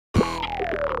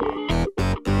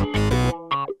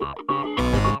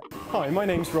Hi, my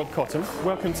name's Rob Cotton.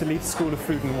 Welcome to Leeds School of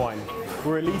Food and Wine.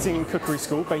 We're a leading cookery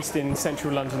school based in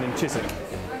central London in Chiswick.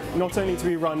 Not only do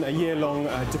we run a year-long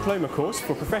diploma course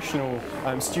for professional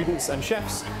students and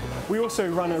chefs, we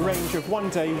also run a range of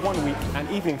one-day, one-week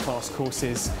and evening class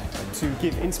courses to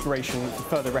give inspiration for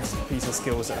further recipes and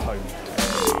skills at home.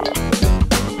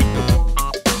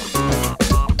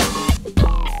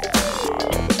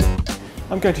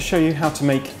 I'm going to show you how to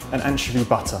make an anchovy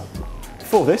butter.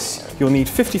 For this, you'll need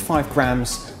 55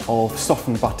 grams of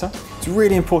softened butter. It's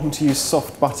really important to use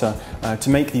soft butter to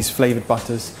make these flavoured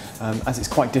butters, as it's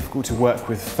quite difficult to work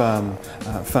with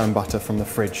firm butter from the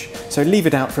fridge. So leave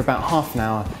it out for about half an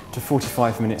hour to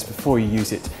 45 minutes before you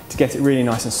use it to get it really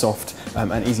nice and soft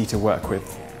and easy to work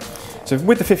with. So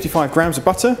with the 55 grams of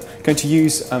butter, I'm going to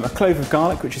use a clove of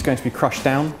garlic, which is going to be crushed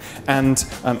down, and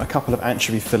a couple of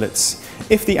anchovy fillets.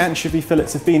 If the anchovy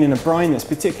fillets have been in a brine that's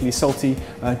particularly salty,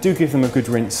 do give them a good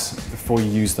rinse before you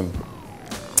use them.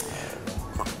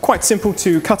 Quite simple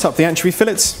to cut up the anchovy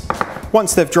fillets.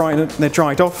 Once they're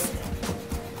dried off,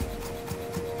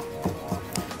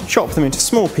 chop them into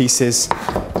small pieces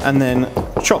and then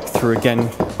chop through again.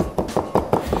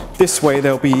 This way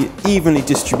they'll be evenly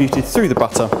distributed through the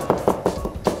butter,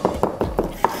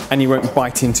 and you won't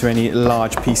bite into any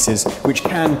large pieces, which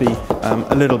can be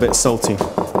a little bit salty.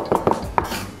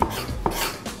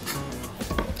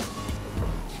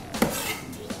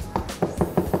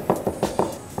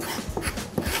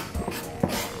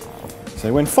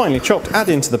 So when finely chopped, add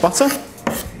into the butter.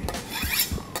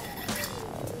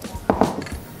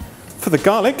 For the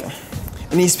garlic,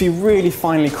 it needs to be really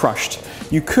finely crushed.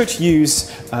 You could use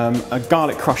a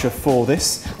garlic crusher for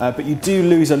this, but you do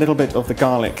lose a little bit of the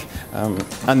garlic,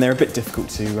 and they're a bit difficult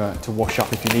to wash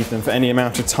up if you leave them for any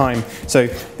amount of time. So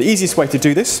the easiest way to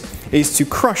do this is to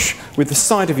crush with the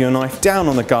side of your knife down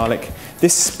on the garlic.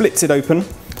 This splits it open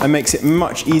and makes it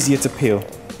much easier to peel.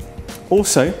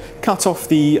 Also, cut off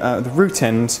the root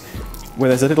end where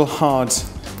there's a little hard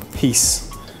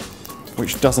piece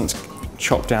which doesn't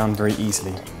chop down very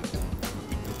easily.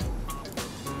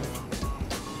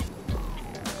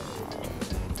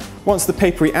 Once the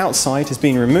papery outside has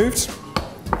been removed,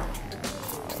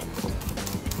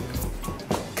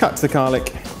 cut the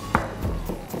garlic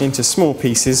into small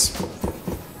pieces,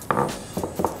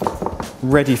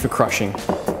 ready for crushing.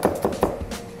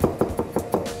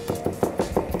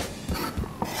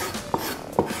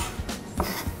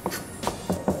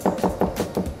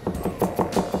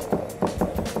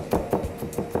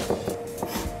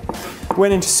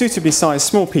 When into suitably sized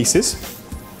small pieces,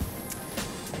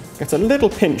 get a little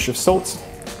pinch of salt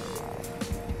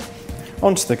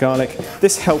onto the garlic.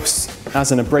 This helps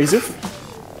as an abrasive.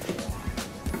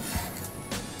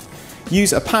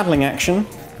 Use a paddling action.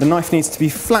 The knife needs to be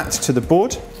flat to the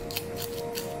board.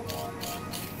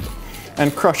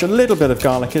 And crush a little bit of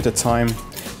garlic at a time.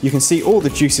 You can see all the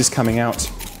juices coming out,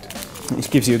 which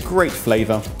gives you a great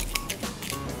flavour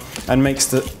and makes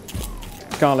the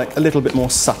garlic a little bit more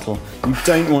subtle. You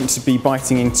don't want to be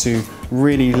biting into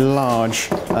really large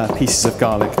pieces of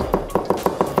garlic.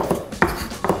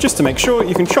 Just to make sure,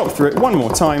 you can chop through it one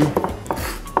more time.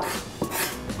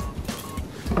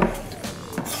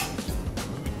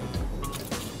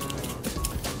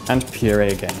 And puree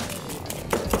again.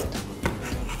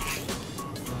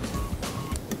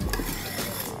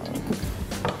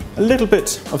 A little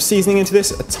bit of seasoning into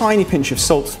this, a tiny pinch of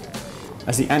salt,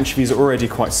 as the anchovies are already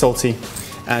quite salty,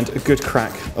 and a good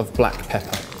crack of black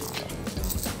pepper.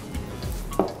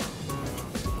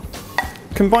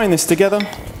 Combine this together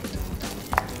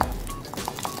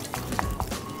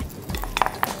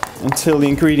until the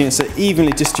ingredients are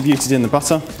evenly distributed in the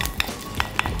butter.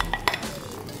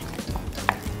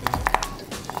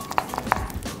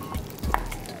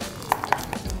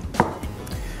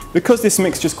 Because this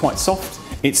mixture is quite soft,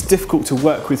 it's difficult to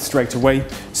work with straight away,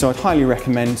 so I'd highly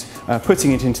recommend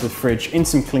putting it into the fridge in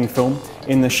some cling film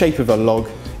in the shape of a log.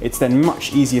 It's then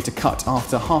much easier to cut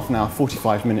after half an hour,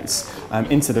 45 minutes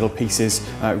into little pieces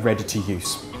ready to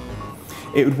use.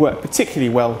 It would work particularly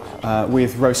well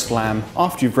with roast lamb.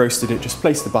 After you've roasted it, just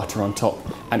place the butter on top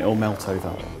and it will melt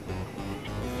over.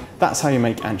 That's how you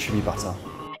make anchovy butter.